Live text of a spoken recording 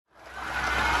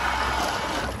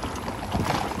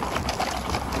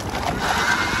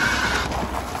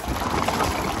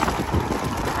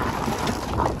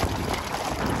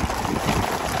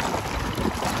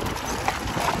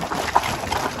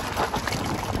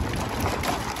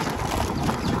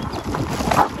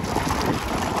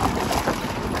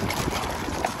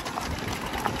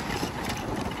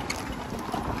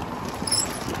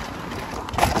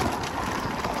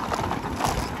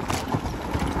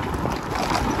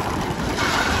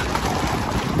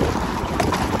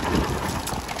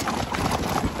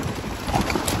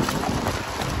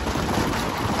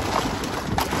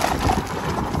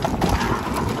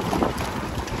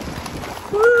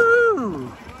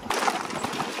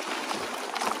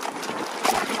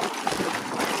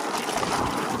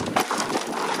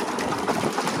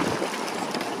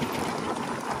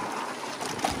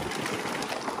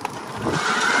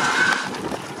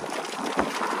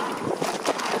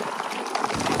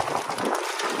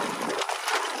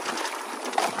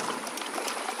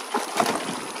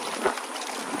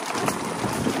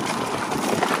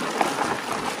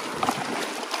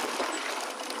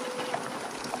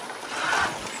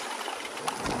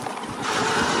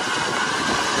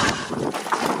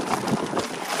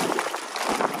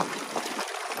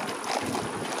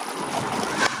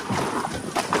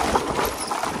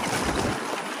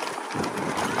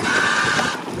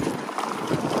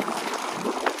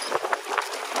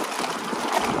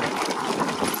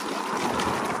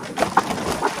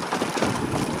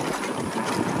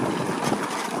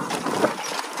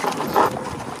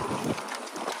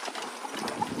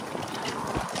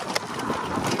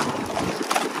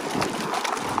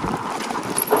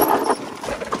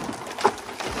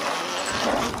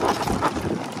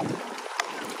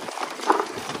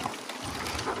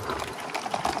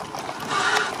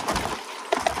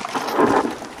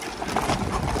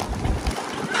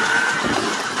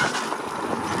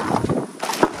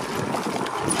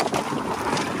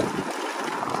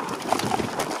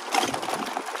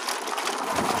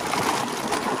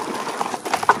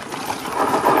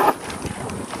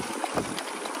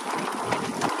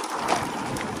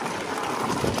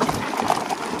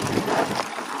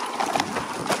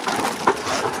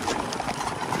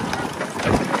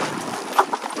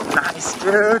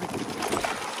dude.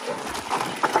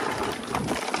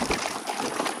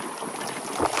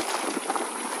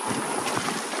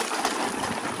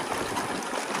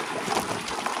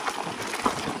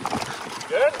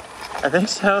 Good? I think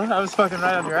so. I was fucking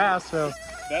right on your ass, so.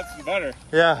 That's better.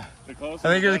 Yeah. The closer.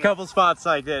 I think there's a couple spots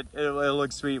like that. It'll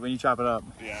look sweet when you chop it up.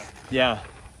 Yeah. Yeah.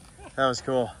 That was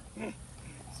cool.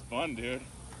 It's fun, dude.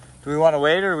 Do we want to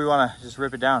wait or do we want to just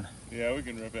rip it down? Yeah, we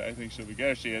can rip it. I think she'll be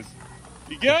good. She is.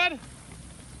 You good?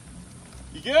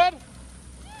 You good?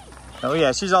 Oh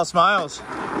yeah, she's all smiles.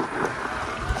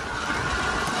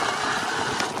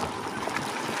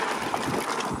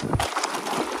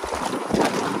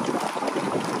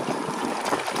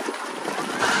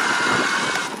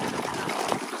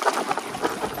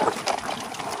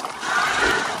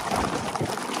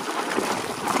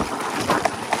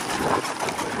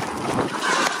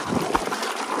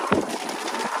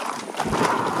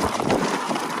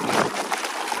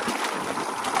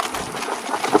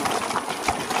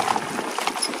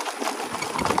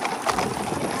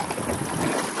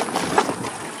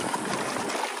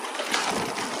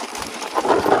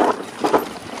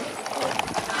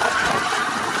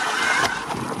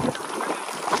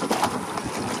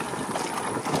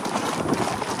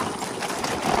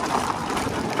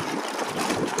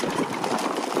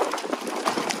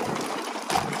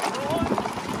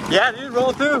 Yeah, dude,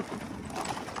 roll through.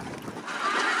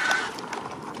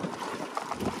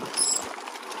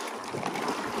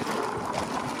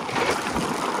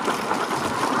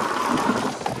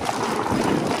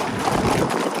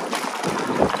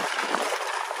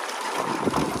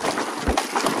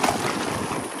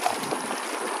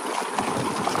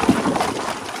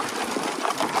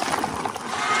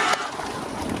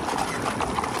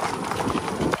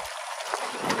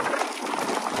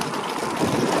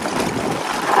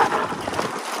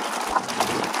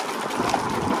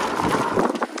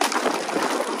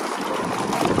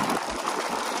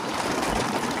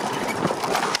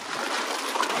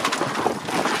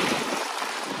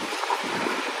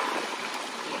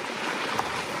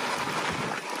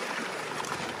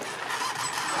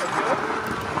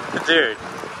 Dude,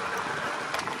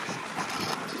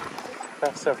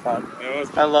 that's so fun.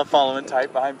 I love following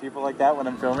tight behind people like that when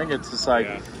I'm filming. It's just like,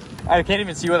 yeah. I can't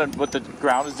even see what the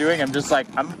ground is doing. I'm just like,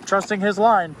 I'm trusting his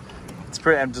line. It's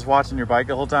pretty. I'm just watching your bike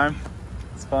the whole time.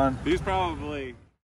 It's fun. He's probably